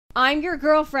I'm your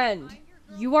girlfriend.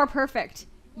 You are perfect.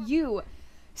 You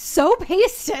so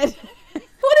pasted.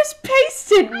 What does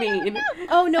pasted mean?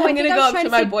 Oh no, I'm gonna go up to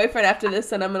my boyfriend after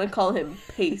this and I'm gonna call him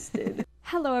pasted.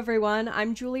 Hello everyone,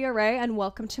 I'm Julia Ray and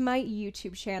welcome to my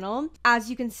YouTube channel. As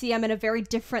you can see, I'm in a very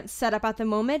different setup at the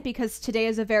moment because today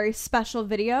is a very special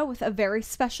video with a very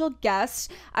special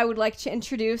guest. I would like to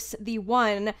introduce the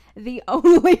one, the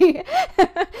only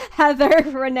Heather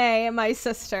Renee, my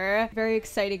sister. Very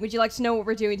exciting. Would you like to know what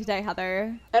we're doing today,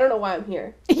 Heather? I don't know why I'm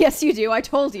here. Yes, you do. I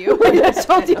told you. I just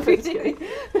told you. I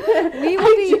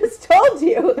just told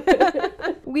you.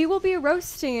 We will be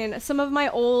roasting some of my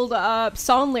old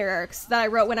song lyrics that I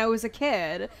wrote when I was a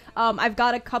kid. I've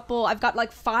got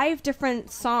like 5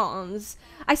 different songs.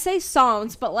 I say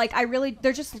songs, but like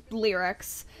they're just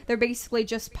lyrics. They're basically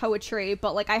just poetry,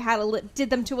 but like I did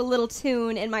them to a little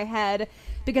tune in my head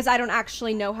because I don't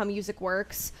actually know how music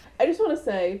works. I just want to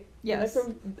say, yes,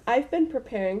 I've been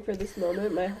preparing for this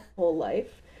moment my whole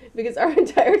life because our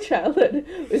entire childhood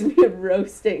was me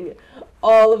roasting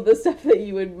all of the stuff that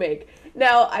you would make.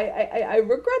 Now, I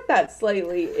regret that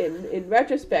slightly in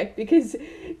retrospect because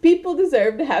people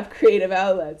deserve to have creative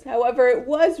outlets. However, it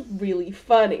was really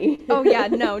funny. Oh yeah,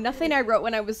 no, nothing I wrote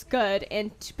when I was good.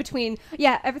 And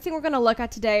everything we're going to look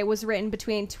at today was written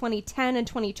between 2010 and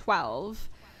 2012.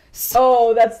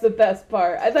 Oh, that's the best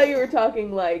part. I thought you were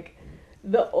talking like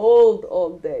the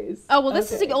old days. Oh, well,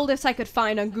 this is the oldest I could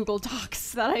find on Google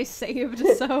Docs that I saved,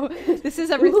 so this is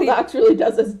everything. Google Docs really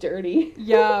does us dirty.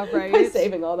 Yeah, right. By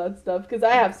saving all that stuff, because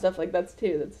I have stuff like that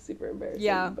too that's super embarrassing.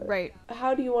 Yeah, right.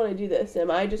 How do you want to do this?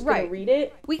 Am I just going to read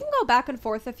it? We can go back and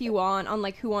forth if you want on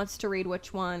like who wants to read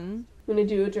which one. I'm going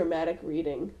to do a dramatic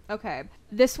reading. Okay.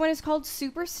 This one is called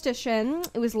Superstition.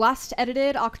 It was last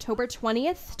edited October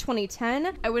 20th,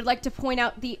 2010. I would like to point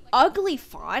out the ugly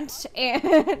font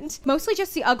and mostly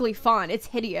just the ugly font. It's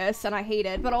hideous and I hate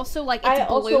it, but also like it's blue. I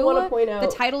also want to point out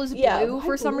the title is blue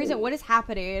for some reason. What is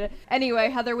happening?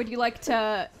 Anyway, Heather, would you like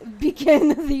to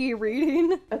begin the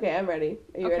reading? Okay, I'm ready.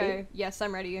 Are you ready? Yes,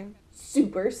 I'm ready.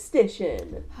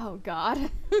 Superstition. Oh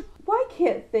God. Why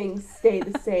can't things stay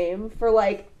the same for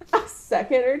like a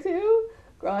second or two?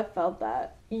 Girl, I felt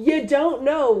that. You don't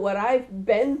know what I've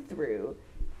been through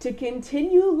to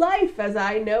continue life as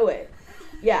I know it.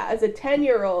 Yeah, as a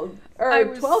 10-year-old, or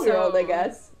 12-year-old, I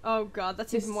guess. Oh God,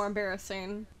 that's even more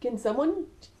embarrassing. Can someone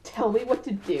tell me what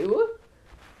to do?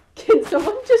 Can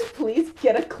someone just please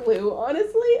get a clue,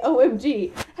 honestly?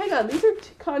 OMG. Hang on, these are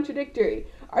contradictory.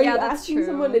 Are you asking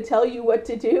someone to tell you what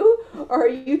to do? Or are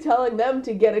you telling them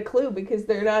to get a clue because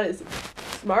they're not as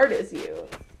smart as you?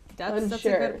 That's a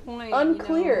good point.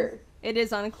 Unclear. You know? It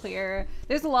is unclear.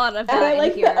 There's a lot of that. And I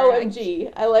like the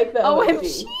OMG. I like the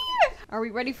OMG. Are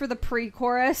we ready for the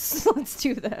pre-chorus? Let's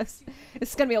do this.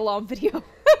 It's gonna be a long video.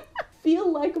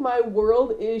 Feel like my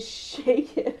world is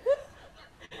shaking.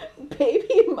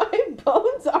 Baby, my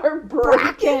bones are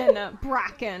breaking.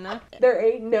 Bracken. There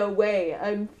ain't no way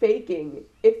I'm faking.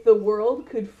 If the world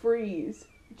could freeze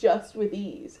just with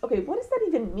ease. Okay, what does that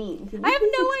even mean? I have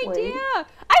no idea.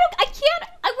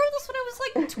 I wrote this when I was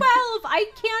like 12. I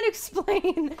can't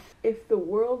explain. If the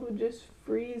world would just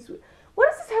freeze.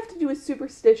 What does this have to do with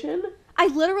superstition? I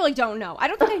literally don't know. I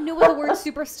don't think I knew what the word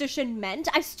superstition meant.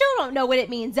 I still don't know what it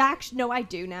means. Actually, no, I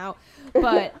do now.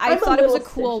 But I thought it was a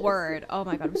cool word. Oh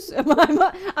my God.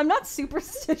 I'm not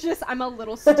superstitious. I'm a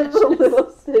little stitious. I'm a little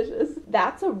stitious.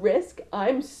 That's a risk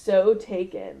I'm so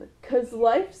taken. 'Cause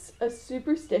life's a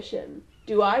superstition.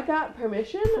 Do I got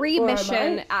permission?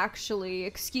 Pre-mission, actually.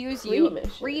 Excuse you.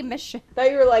 Pre-mission. I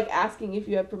thought you were like asking if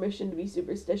you have permission to be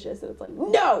superstitious. And it's like,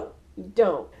 no, you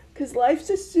don't. 'Cause life's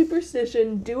a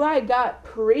superstition. Do I got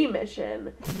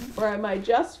pre-mission? Or am I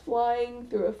just flying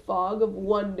through a fog of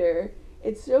wonder?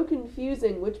 It's so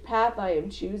confusing which path I am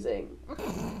choosing.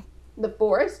 The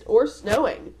forest or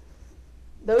snowing?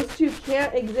 Those two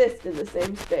can't exist in the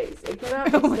same space. It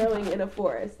cannot be snowing in a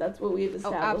forest. That's what we've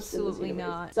established. Absolutely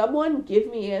not. Someone give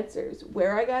me answers.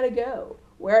 Where I gotta go.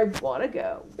 Where I want to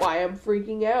go, why I'm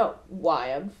freaking out, why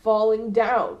I'm falling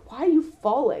down. Why are you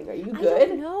falling? Are you good? I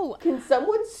don't know. Can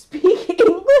someone speak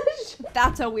English?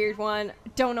 That's a weird one.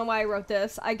 Don't know why I wrote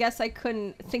this. I guess I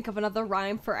couldn't think of another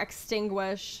rhyme for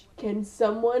extinguish. Can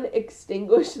someone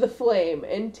extinguish the flame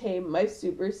and tame my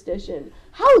superstition?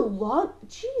 How long?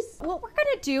 Jeez. What we're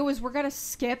gonna do is we're gonna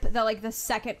skip the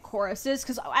second choruses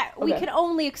because we can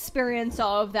only experience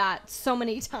all of that so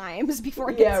many times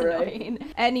before it gets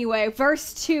annoying. Anyway,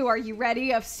 verse 2. Are you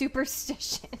ready? Of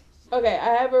superstition. Okay,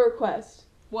 I have a request.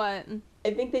 What?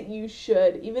 I think that you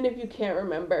should, even if you can't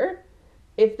remember,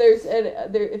 if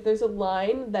there's a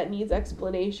line that needs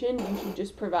explanation, you should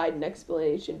just provide an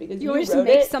explanation because you always wrote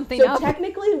make it. something so up.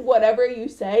 Technically, whatever you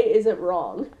say isn't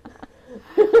wrong.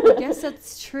 I guess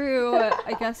that's true.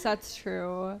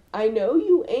 I know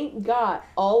you ain't got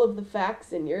all of the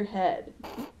facts in your head,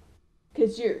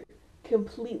 because you're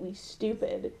completely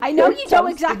stupid. I know you don't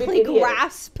exactly idiot.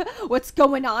 grasp what's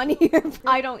going on here.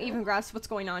 I don't even grasp what's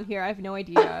going on here. I have no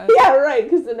idea. Yeah, right,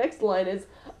 because the next line is,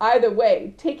 either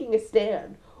way, taking a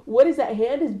stand. What is at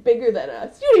hand is bigger than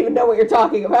us. You don't even know what you're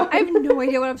talking about. I have no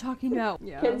idea what I'm talking about.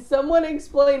 Yeah. Can someone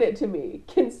explain it to me?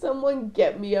 Can someone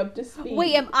get me up to speed?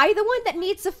 Wait, am I the one that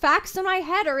needs the facts in my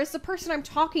head, or is the person I'm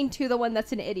talking to the one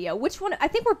that's an idiot? Which one? I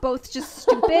think we're both just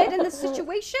stupid in this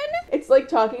situation. It's like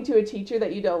talking to a teacher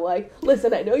that you don't like.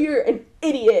 Listen, I know you're an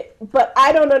idiot, but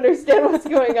I don't understand what's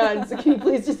going on, so can you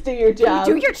please just do your job?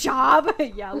 Do your job?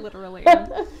 Yeah, literally.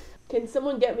 Can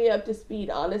someone get me up to speed,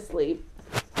 honestly?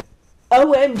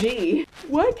 OMG.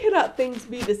 Why cannot things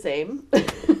be the same?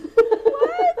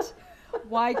 What?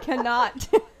 Why cannot?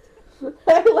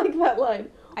 I like that line.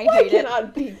 I Why hate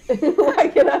it. Why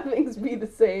cannot things be the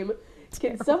same?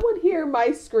 Can someone hear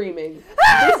my screaming?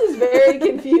 This is very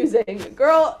confusing.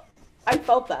 Girl, I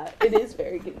felt that. It is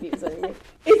very confusing.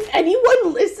 Is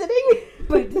anyone listening?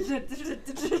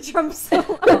 Drum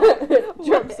solo.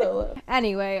 Drum solo.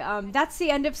 Anyway, that's the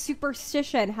end of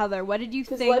Superstition. Heather, what did you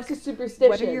Because think? life's a superstition,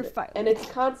 What are your and it's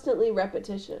constantly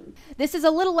repetition. This is a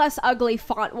little less ugly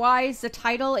font-wise. The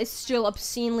title is still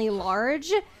obscenely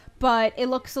large, but it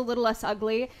looks a little less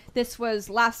ugly. This was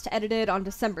last edited on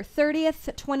December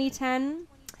 30th, 2010.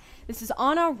 This is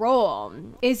on a roll.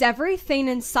 Is everything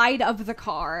inside of the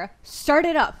car? Start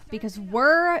it up, because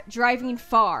we're driving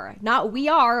far. Not we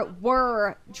are,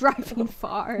 we're driving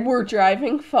far. We're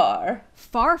driving far.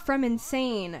 Far from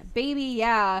insane. Baby,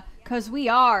 yeah, because we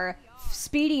are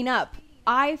speeding up.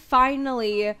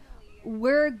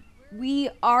 We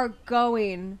are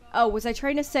going. Oh, was I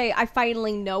trying to say I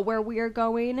finally know where we are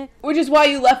going? Which is why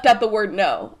you left out the word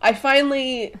no. I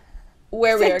finally...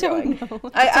 where we are going.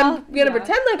 I'm gonna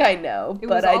pretend like I know,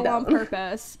 but I don't. It was all on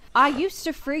purpose. I used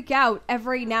to freak out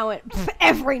every now and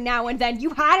then.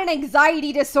 You had an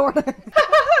anxiety disorder.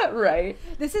 Right.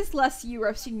 This is less you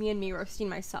roasting me and me roasting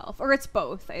myself. Or it's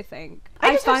both, I think.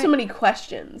 I just have so many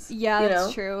questions. Yeah,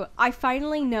 that's true. I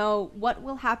finally know what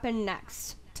will happen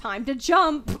next. Time to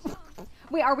jump.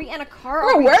 Wait, are we in a car?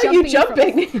 Oh, where are you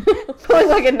jumping? Pulling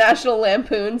like a National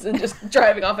Lampoons and just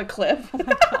driving off a cliff. Oh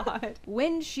my god.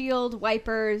 Windshield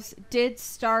wipers did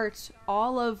start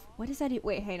all of... What is that?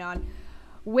 Wait, hang on.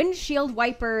 Windshield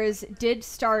wipers did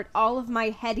start all of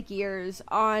my headgears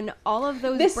on all of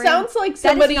those... This sounds like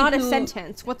somebody That is not a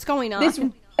sentence. What's going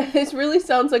on? This really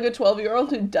sounds like a 12-year-old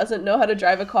who doesn't know how to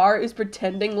drive a car is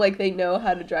pretending like they know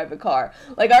how to drive a car.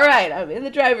 Like, all right, I'm in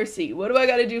the driver's seat. What do I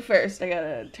got to do first? I got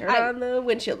to turn on the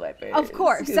windshield wipers. Of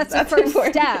course. That's the first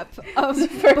step. It's the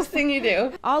first thing you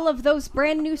do. All of those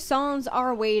brand new songs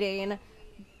are waiting.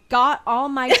 Got all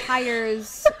my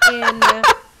tires in...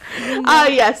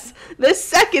 Yes. The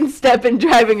second step in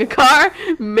driving a car,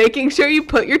 making sure you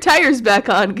put your tires back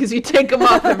on because you take them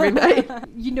off every night.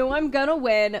 You know I'm gonna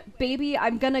win. Baby,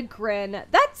 I'm gonna grin.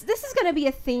 This is gonna be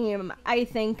a theme, I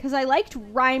think, because I liked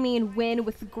rhyming win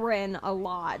with grin a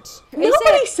lot.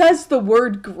 Nobody says the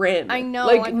word grin. I know.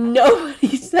 Like,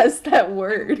 nobody says that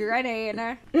word.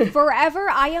 Grinning. Forever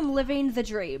I am living the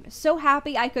dream. So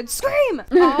happy I could scream.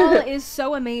 All is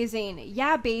so amazing.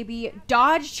 Yeah, baby.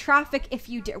 Dodge traffic if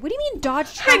you dare. What do you mean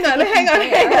dodge traffic? Hang on.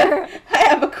 I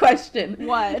have a question.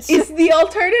 What? Is the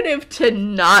alternative to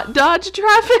not dodge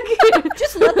traffic?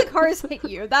 Just let the cars hit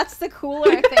you. That's the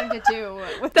cooler thing to do.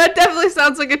 That definitely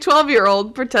sounds like a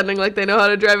 12-year-old pretending like they know how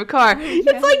to drive a car. Yeah.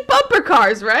 It's like bumper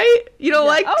cars, right? You know,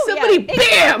 like somebody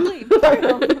BAM!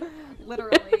 Exactly.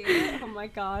 Literally. Oh my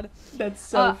god. That's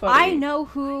so funny. I know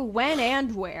who, when,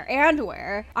 and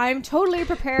where. I'm totally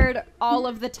prepared all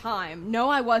of the time. No,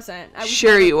 I wasn't.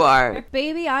 Sure you are.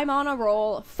 Baby, I'm on a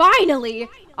roll. Finally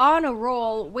on a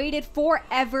roll. Waited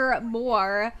forever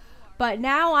more. But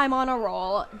now I'm on a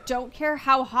roll. Don't care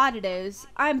how hot it is.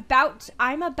 I'm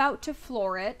about to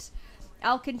floor it.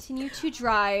 I'll continue to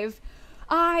drive.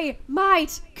 I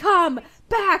might come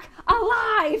back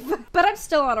alive. But I'm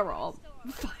still on a roll.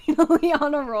 Finally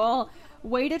on a roll.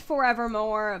 Waited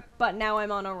forevermore, but now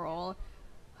I'm on a roll.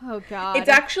 Oh god. It's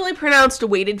actually pronounced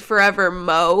waited forever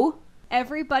mo.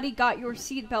 Everybody got your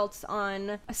seatbelts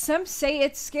on. Some say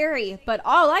it's scary, but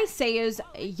all I say is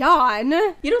yawn.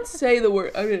 You don't say the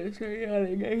word. I'm gonna start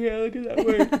yawning. I can't look at that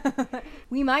word.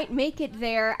 We might make it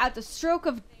there at the stroke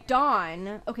of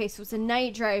dawn. Okay, so it's a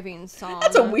night driving song.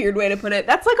 That's a weird way to put it.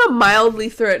 That's like a mildly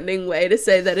threatening way to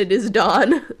say that it is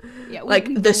dawn. Yeah, like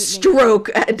we the might stroke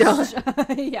at dawn.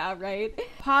 Yeah, right.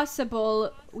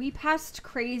 Possible. We passed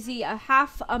Crazy a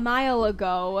half a mile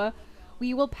ago.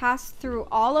 We will pass through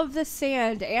all of the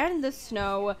sand and the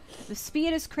snow. The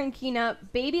speed is cranking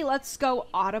up. Baby, let's go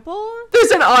Audible.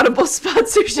 There's an Audible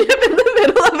sponsorship in the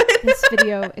middle of it. This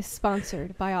video is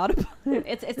sponsored by Audible.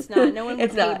 It's not. No one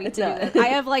would pay me to do this. I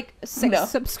have like 6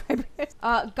 subscribers.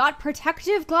 Got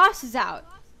protective glasses out.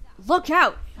 Look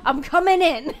out. I'm coming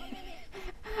in.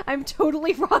 I'm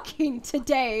totally rocking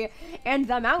today. And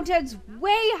the mountain's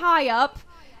way high up.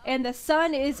 And the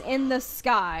sun is in the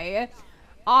sky.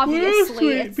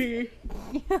 Obviously,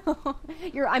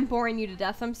 I'm boring you to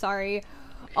death. I'm sorry.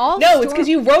 It's because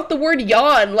you wrote the word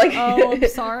yawn like I'm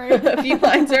sorry. a few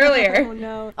lines earlier. Oh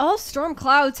no! All storm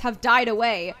clouds have died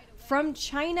away from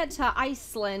China to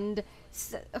Iceland.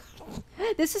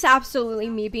 This is absolutely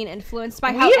me being influenced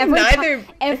by how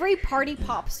every party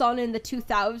pop song in the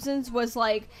 2000s was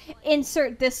like,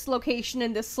 insert this location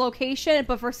and this location,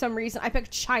 but for some reason I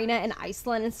picked China and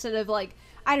Iceland instead of like,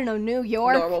 I don't know, New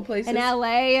York normal places. And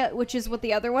LA, which is what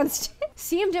the other ones did.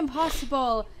 Seemed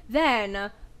impossible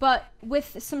then, but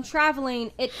with some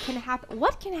traveling, it can happen.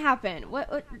 What can happen?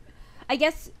 What? I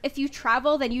guess if you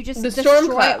travel, then you just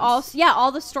destroy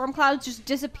all the storm clouds just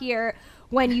disappear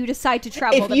when you decide to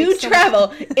travel. If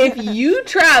you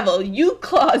travel, you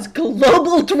cause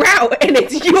global drought, and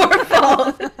it's your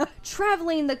fault.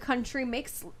 Traveling the country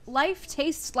makes life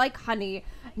taste like honey.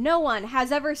 No one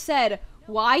has ever said,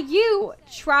 why you?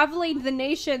 Traveling the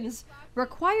nations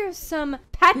requires some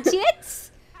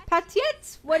patience?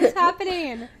 Patience? What is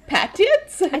happening?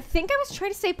 Patience? I think I was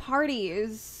trying to say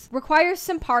parties. Requires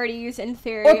some parties in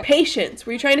theory. Or patience.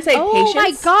 Were you trying to say patience? Oh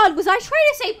my god, was I trying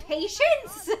to say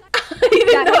patience?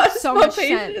 That makes so much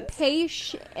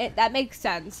sense. That makes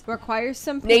sense. Requires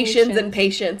some patience. Nations and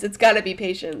patience. It's gotta be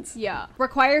patience. Yeah.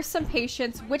 Requires some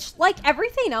patience, which, like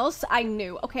everything else, I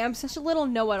knew. Okay, I'm such a little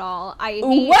know-it-all. I hate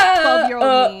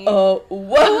 12-year-old me.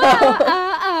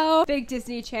 Whoa. Big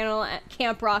Disney Channel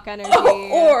Camp Rock energy.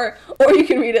 Or you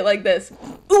can read it like this.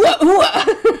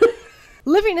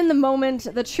 Living in the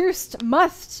moment, the truth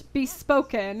must be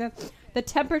spoken. The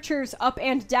temperature's up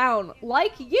and down,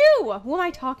 like you. Who am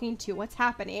I talking to? What's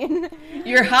happening?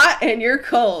 You're hot and you're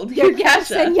cold. You're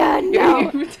Kesha. You're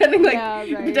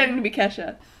pretending to be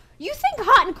Kesha. You think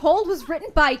Hot and Cold was written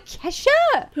by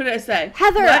Kesha? Who did I say?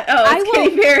 Heather. What? Oh, it's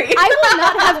Katy Perry.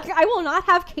 I will not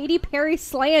have Katy Perry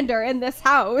slander in this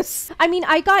house. I mean,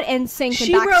 I got NSYNC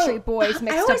and Backstreet Boys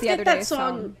mixed up the other day.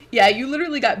 So. Yeah, you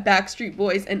literally got Backstreet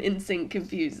Boys and NSYNC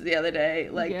confused the other day.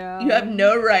 Like, you have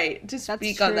no right to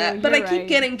speak on that. But I keep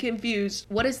getting confused.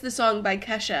 What is the song by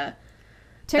Kesha?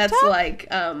 TikTok? That's like,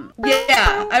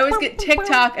 I always get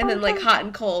TikTok and then like Hot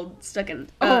and Cold stuck in.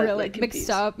 Oh, really? Like, mixed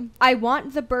up. I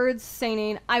want the birds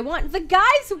singing. I want the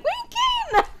guys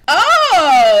winking.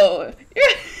 Oh!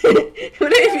 Would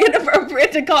it be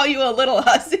inappropriate to call you a little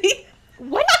hussy?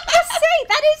 What did you say?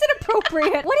 That is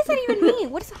inappropriate. What does that even mean?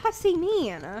 What does hussy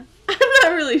mean? I'm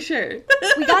not really sure.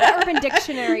 We got an Urban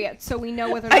Dictionary, so we know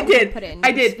whether or not we can put it in.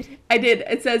 I did.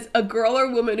 It says a girl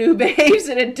or woman who behaves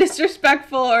in a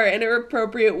disrespectful or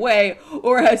inappropriate way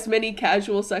or has many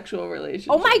casual sexual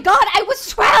relationships. Oh my god, I was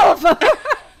 12!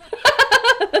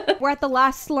 We're at the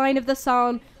last line of the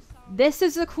song. This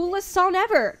is the coolest song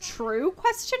ever. True?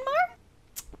 Question mark?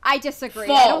 I disagree.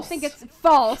 False. I don't think it's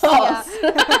false. False.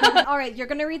 Yeah. All right, you're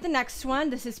going to read the next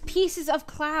one. This is Pieces of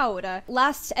Cloud.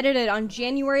 Last edited on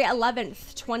January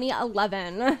 11th,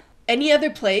 2011. Any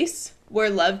other place where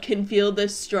love can feel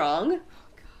this strong? Oh,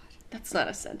 God. That's not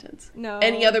a sentence. No.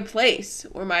 Any other place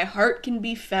where my heart can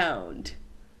be found?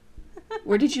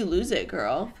 Where did you lose it,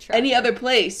 girl? Any other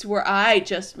place where I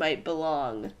just might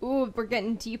belong? Ooh, we're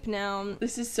getting deep now.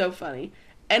 This is so funny.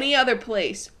 Any other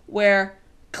place where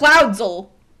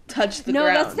clouds'll touch the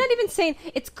ground. No, that's not even saying,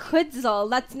 it's kudzal.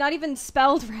 That's not even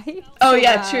spelled right. Oh,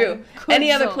 yeah, true. Kudzal.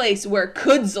 Any other place where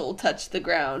kudzal touch the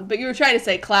ground. But you were trying to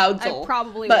say clouds'll. I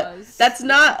probably but was. That's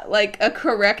not, like, a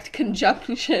correct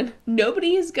conjunction.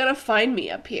 Nobody is gonna find me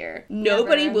up here.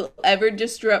 Nobody will ever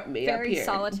disrupt me up here. Very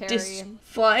solitary.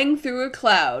 Flying through a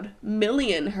cloud,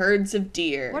 million herds of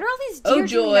deer. What are all these deer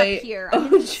doing up here? I'm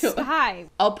in the sky.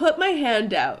 I'll put my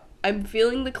hand out. I'm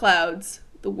feeling the clouds.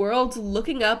 The world's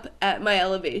looking up at my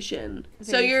elevation.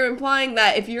 So you're implying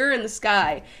that if you're in the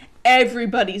sky,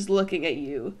 everybody's looking at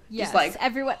you. Yes, just like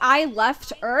everyone. I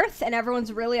left Earth, and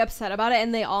everyone's really upset about it,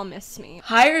 and they all miss me.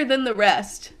 Higher than the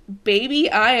rest.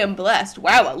 Baby, I am blessed.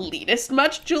 Wow, elitist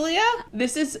much, Julia?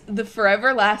 This is the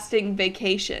forever lasting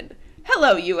vacation.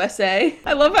 Hello, USA.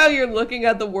 I love how you're looking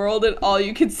at the world and all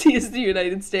you can see is the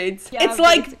United States. Yeah, it's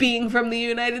like being from the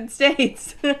United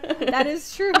States. That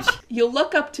is true. You'll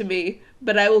look up to me,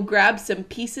 but I will grab some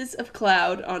pieces of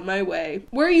cloud on my way.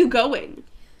 Where are you going?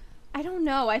 I don't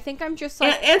know. I think I'm just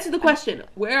like... Answer the question.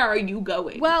 Where are you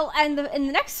going? Well, and in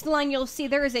the next line you'll see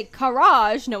there is a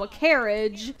carriage, no, a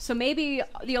carriage. So maybe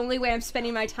the only way I'm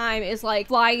spending my time is like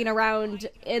flying around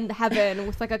in heaven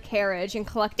with like a carriage and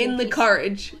collecting in the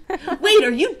carriage. Wait, are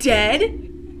you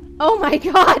dead? Oh my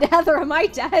god, Heather, am I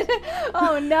dead?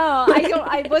 Oh no,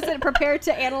 I wasn't prepared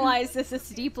to analyze this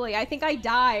deeply. I think I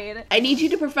died. I need you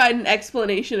to provide an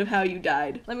explanation of how you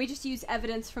died. Let me just use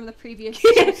evidence from the previous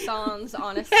two songs,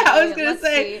 honestly. Yeah, I was gonna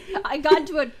say. See. I got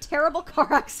into a terrible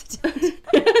car accident.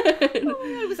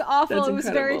 It was awful. That's it was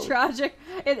incredible. very tragic.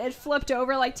 It flipped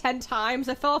over like 10 times.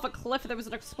 I fell off a cliff. There was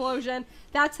an explosion.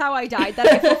 That's how I died. That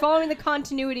if you're following the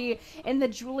continuity in the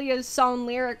Julia's song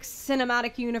lyrics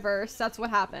cinematic universe, that's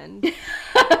what happened.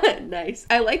 Nice.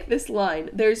 I like this line.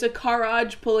 There's a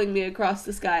carriage pulling me across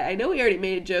the sky. I know we already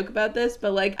made a joke about this,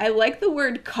 but like I like the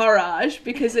word carriage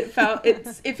because it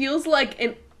feels like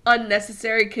an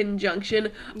unnecessary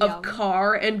conjunction of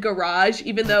car and garage,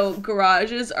 even though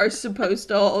garages are supposed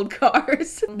to hold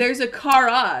cars. There's a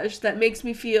carriage that makes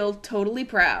me feel totally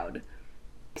proud.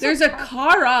 There's a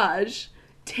carriage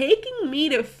taking me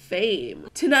to fame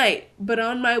tonight, but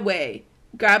on my way,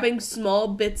 grabbing small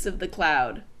bits of the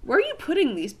cloud. Where are you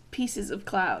putting these pieces of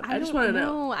cloud? I just want to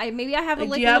know. Maybe I have Like,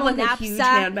 a do you have, little like, a huge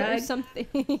knapsack handbag? or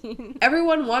something.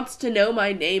 Everyone wants to know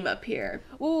my name up here.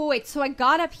 Oh, wait, so I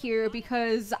got up here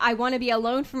because I want to be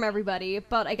alone from everybody,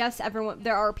 but I guess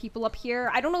there are people up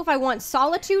here. I don't know if I want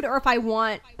solitude or if I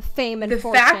want fame and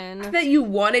fortune. The fact that you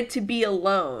wanted to be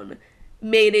alone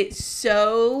made it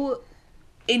so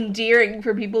endearing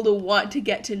for people to want to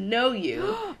get to know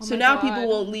you. So now people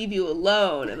won't leave you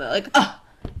alone, and they're like, oh,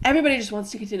 everybody just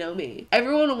wants to get to know me.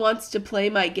 Everyone wants to play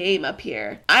my game up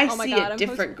here. I see a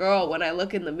different girl when I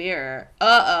look in the mirror.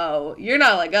 Uh-oh, you're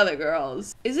not like other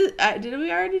girls. Is it, did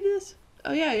we already do this?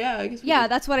 Oh, yeah, I guess we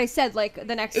did. That's what I said, like,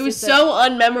 the next... It was so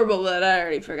unmemorable that I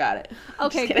already forgot it.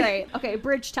 Okay, great. Okay,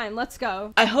 bridge time, let's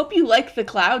go. I hope you like the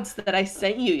clouds that I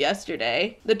sent you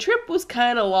yesterday. The trip was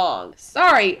kind of long.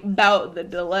 Sorry about the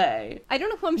delay. I don't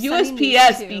know who I'm sending USPS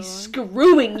these to. be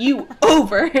screwing you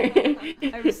over.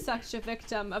 I was such a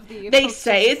victim of the... They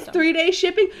say it's 3-day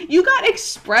shipping. You got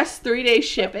express 3-day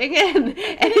shipping, and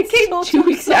it came 2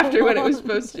 weeks after when it was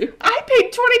supposed to. I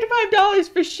paid $25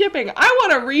 for shipping. I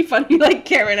want a refund. You like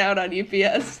Karen out on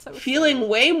UPS. So feeling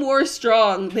way more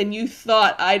strong than you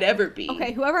thought I'd ever be.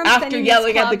 Okay, whoever I'm after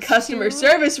yelling at the customer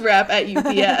service rep at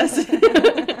UPS.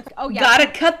 Oh yeah. Gotta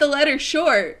cut the letter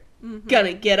short. Mm-hmm.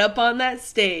 Gonna get up on that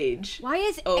stage. Why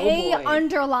is A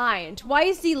underlined? Why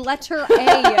is the letter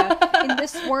A in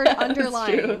this word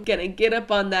underlined? True. Gonna get up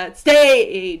on that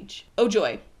stage. Oh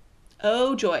joy.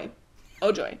 Oh joy.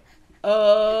 Oh joy.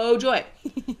 Oh joy.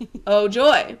 Oh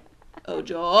joy. Oh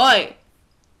joy.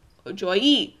 Oh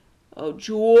joy. Oh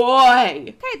joy.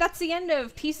 Okay, that's the end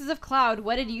of Pieces of Cloud.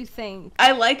 What did you think?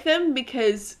 I like them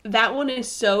because that one is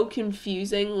so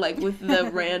confusing, like with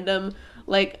the random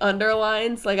like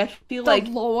underlines. Like I feel like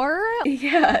lore?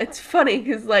 Yeah, it's funny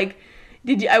because like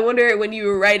I wonder when you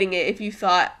were writing it if you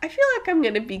thought, I feel like I'm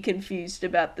gonna be confused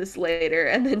about this later,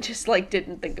 and then just like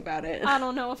didn't think about it. I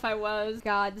don't know if I was.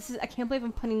 God, I can't believe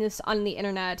I'm putting this on the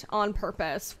internet on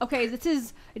purpose. Okay,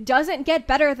 doesn't get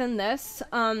better than this.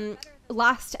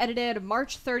 Last edited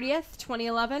March 30th,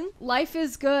 2011. Life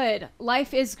is good.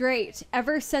 Life is great.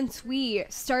 Ever since we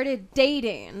started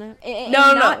dating.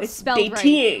 No, it's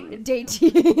dating. Right.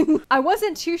 Dating. I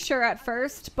wasn't too sure at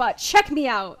first, but check me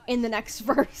out in the next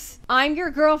verse. I'm your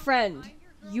girlfriend.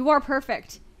 You are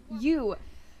perfect. You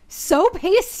so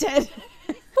pasted.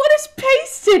 What does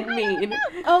pasted mean?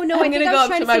 Oh no, I'm gonna go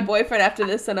up to my boyfriend after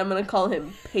this and I'm gonna call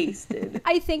him pasted.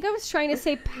 I think I was trying to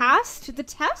say passed the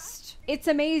test. It's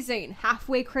amazing.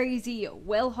 Halfway crazy.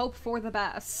 Will hope for the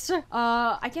best.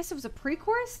 I guess it was a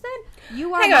pre-chorus then?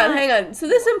 You are Hang on. So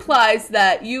this implies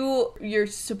that you're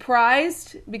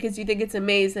surprised because you think it's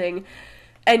amazing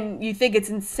and you think it's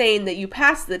insane that you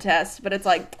passed the test, but it's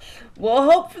like, we'll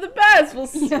hope for the best. We'll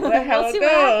see how it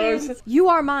goes. You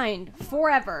are mine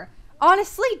forever.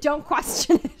 Honestly, don't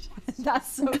question it.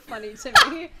 That's so funny to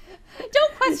me.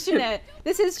 Don't question it.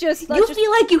 This is just... You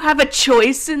feel like you have a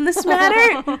choice in this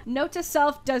matter? Note to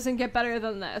self, doesn't get better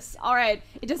than this. Alright,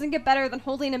 it doesn't get better than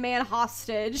holding a man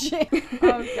hostage.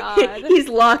 Oh god. He's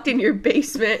locked in your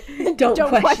basement. Don't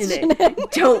question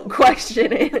it. Don't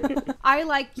question it. I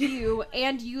like you,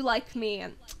 and you like me.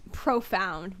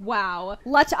 profound. Wow.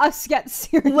 Let us get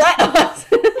serious. Let us.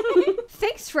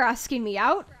 Thanks for asking me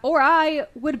out, or I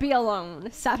would be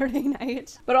alone Saturday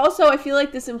night. But also, I feel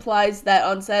like this implies that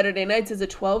on Saturday nights as a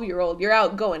 12-year-old, you're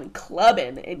out going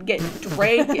clubbing and getting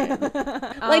drinking.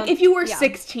 Like, if you were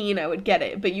 16, I would get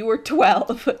it, but you were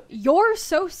 12. You're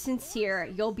so sincere,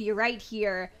 you'll be right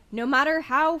here, no matter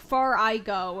how far I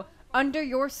go. Under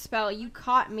your spell, you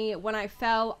caught me when I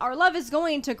fell. Our love is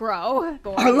going to grow.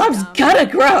 Our love's gonna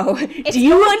grow. Do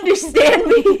you understand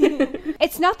me?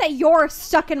 It's not that you're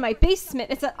stuck in my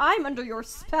basement. It's that I'm under your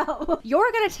spell.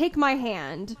 You're gonna take my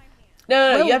hand.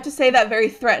 No, you have to say that very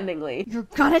threateningly. You're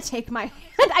gonna take my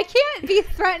hand. I can't be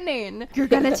threatening. You're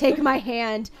gonna take my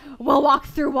hand. We'll walk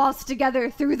through walls together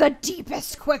through the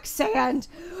deepest quicksand.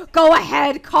 Go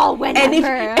ahead, call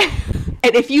whenever.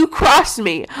 And if you cross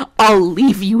me, I'll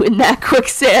leave you in that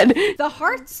quicksand. The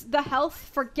heart's the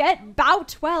health, forget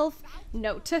bout wealth.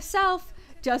 Note to self,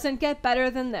 doesn't get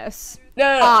better than this.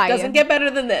 No, doesn't get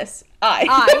better than this. Yeah,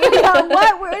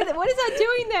 what is that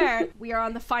doing there? We are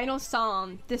on the final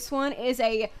song. This one is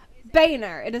a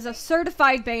banger. It is a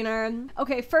certified banger.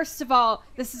 Okay, first of all,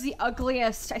 this is the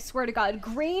ugliest, I swear to God.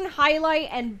 Green highlight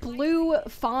and blue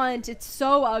font. It's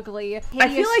so ugly. I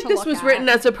feel like this was written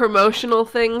as a promotional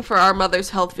thing for our mother's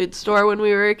health food store when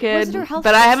we were a kid. Was it her health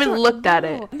but food I haven't store? looked at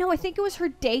it. No, I think it was her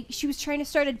she was trying to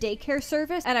start a daycare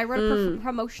service, and I wrote a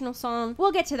promotional song.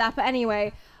 We'll get to that, but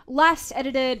anyway, last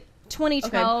edited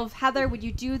 2012. Okay. Heather, would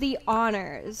you do the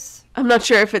honors? I'm not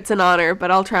sure if it's an honor,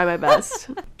 but I'll try my best.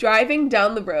 Driving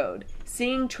down the road,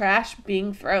 seeing trash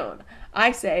being thrown.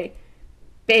 I say,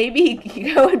 baby,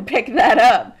 go and pick that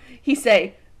up. He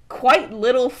say, quite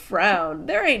little frown.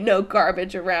 There ain't no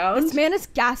garbage around. This man is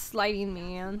gaslighting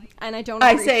me, and I don't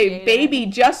appreciate I say, baby,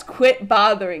 just quit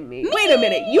bothering me. Wait a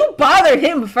minute, you bothered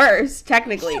him first,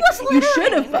 technically. You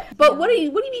should have. But what do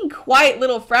you mean, quite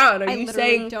little frown? Are you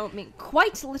saying? I don't mean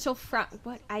quite little frown.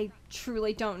 What? I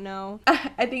truly don't know. I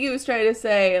think he was trying to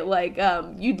say, like,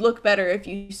 you'd look better if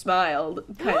you smiled.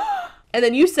 Kind of. And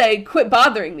then you say, quit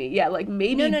bothering me. Yeah, like,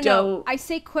 maybe don't I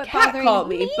say quit bothering catcall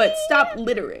me, but stop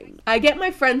littering. I get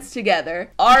my friends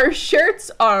together. Our shirts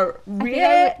are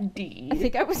ready. I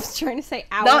think I was trying to say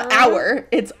our. Not our,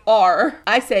 it's our.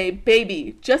 I say,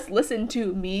 baby, just listen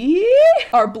to me.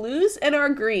 Our blues and our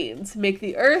greens make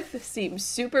the earth seem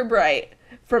super bright.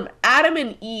 From Adam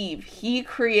and Eve, he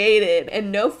created,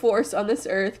 and no force on this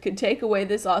earth could take away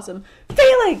this awesome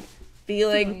feeling.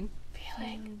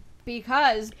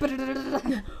 Because we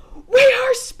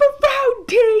are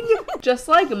sprouting, just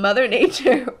like Mother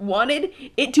Nature wanted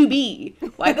it to be.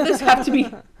 Why did this have to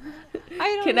be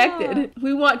connected? Know.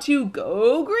 We want to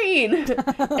go green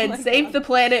and save the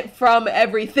planet from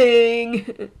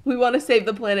everything. We want to save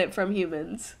the planet from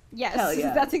humans. Yes, hell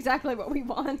yeah. That's exactly what we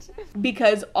want.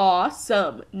 Because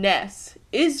awesomeness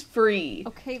is free.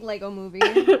 Okay, Lego movie.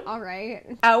 All right.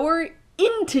 Our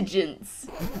intelligence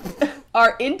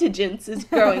is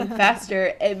growing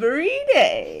faster every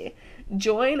day.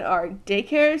 Join our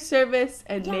daycare service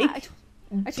and make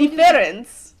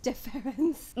difference.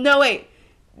 No, wait.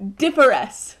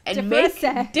 Difference. And make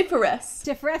difference.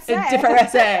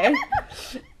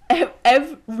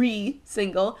 Every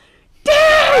single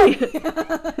day.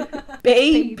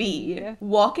 Baby.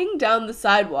 Walking down the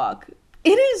sidewalk.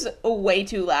 It is way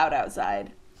too loud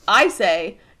outside. I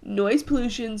say, noise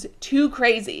pollution's too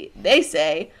crazy. They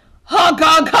say, honk,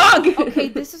 honk, honk. Okay,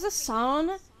 this is a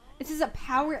song. This is a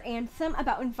power anthem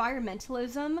about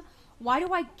environmentalism. Why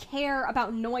do I care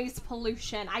about noise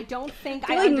pollution? I don't think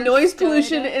I understood. Noise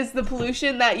pollution is the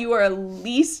pollution that you are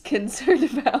least concerned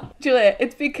about. Julia,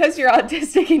 it's because you're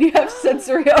autistic and you have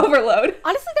sensory overload.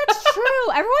 Honestly, that's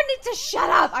true. Everyone needs to shut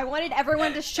up. I wanted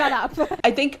everyone to shut up. I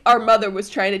think our mother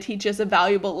was trying to teach us a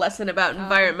valuable lesson about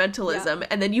environmentalism,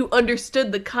 and then you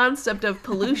understood the concept of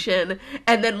pollution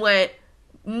and then went,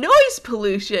 noise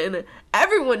pollution.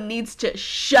 Everyone needs to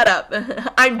shut up.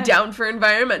 I'm down for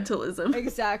environmentalism.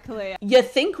 Exactly. You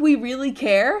think we really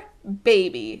care?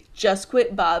 Baby, just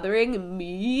quit bothering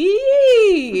me.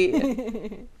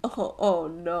 Oh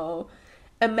no.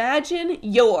 Imagine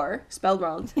you're, spelled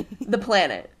wrong, the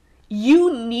planet.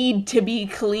 You need to be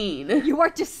clean. You are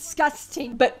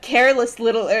disgusting. But careless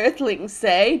little earthlings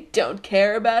say, don't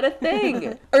care about a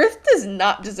thing. Earth does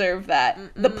not deserve that.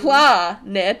 The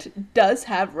planet does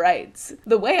have rights.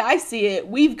 The way I see it,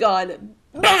 we've gone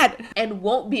mad and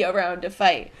won't be around to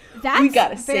fight. That's we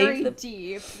gotta very save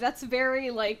deep. That's very,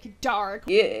 like, dark.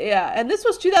 Yeah, and this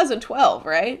was 2012,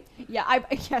 right? Yeah,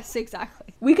 yes,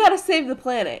 exactly. We gotta save the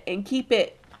planet and keep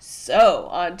it so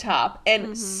on top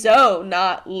and so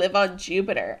not live on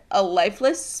Jupiter. A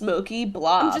lifeless, smoky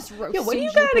blob. I'm just roasting what do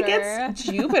you got Jupiter. against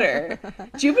Jupiter?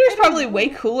 Jupiter's probably way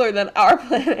cooler than our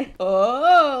planet.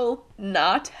 Oh,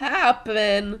 not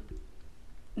happen.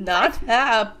 Not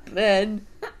happen.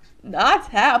 Not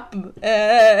happen.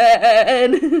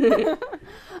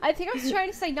 I think I was trying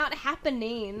to say not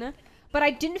happening, but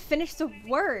I didn't finish the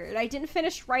word. I didn't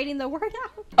finish writing the word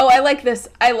out. Oh, I like this.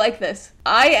 I like this.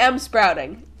 I am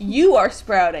sprouting. You are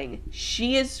sprouting.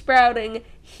 She is sprouting.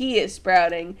 He is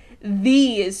sprouting.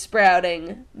 Thee is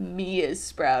sprouting. Me is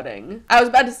sprouting. I was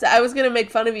about to say, I was going to make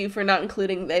fun of you for not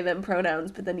including they, them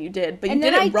pronouns, but then you did. But you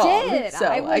did it wrong. Did. So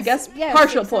I guess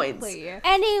partial points.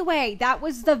 Anyway, that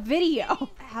was the video.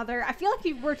 Heather, I feel like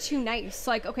you were too nice.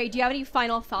 Like, okay, do you have any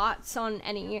final thoughts on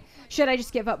any? Should I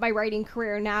just give up my writing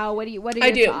career now? What are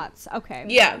your thoughts? Okay.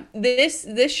 Yeah, this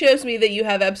shows me that you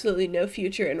have absolutely no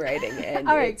future in writing, and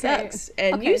all right, it sucks,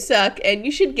 and you suck, and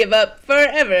you should give up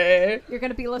forever. You're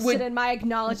gonna be listed in my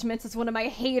acknowledgments as one of my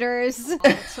haters.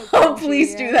 Oh,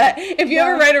 please do that. If you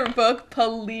ever write a book,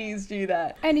 please do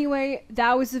that. Anyway,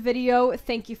 that was the video.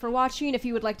 Thank you for watching. If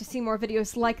you would like to see more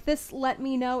videos like this, let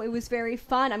me know. It was very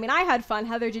fun. I mean, I had fun.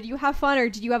 Heather, did you have fun, or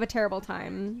did you have a terrible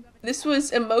time? This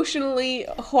was emotionally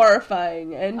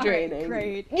horrifying and draining.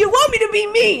 Great. You want me to be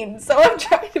mean, so I'm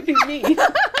trying to be mean.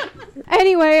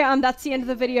 Anyway, that's the end of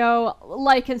the video.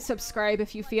 Like and subscribe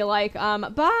if you feel like.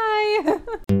 Bye!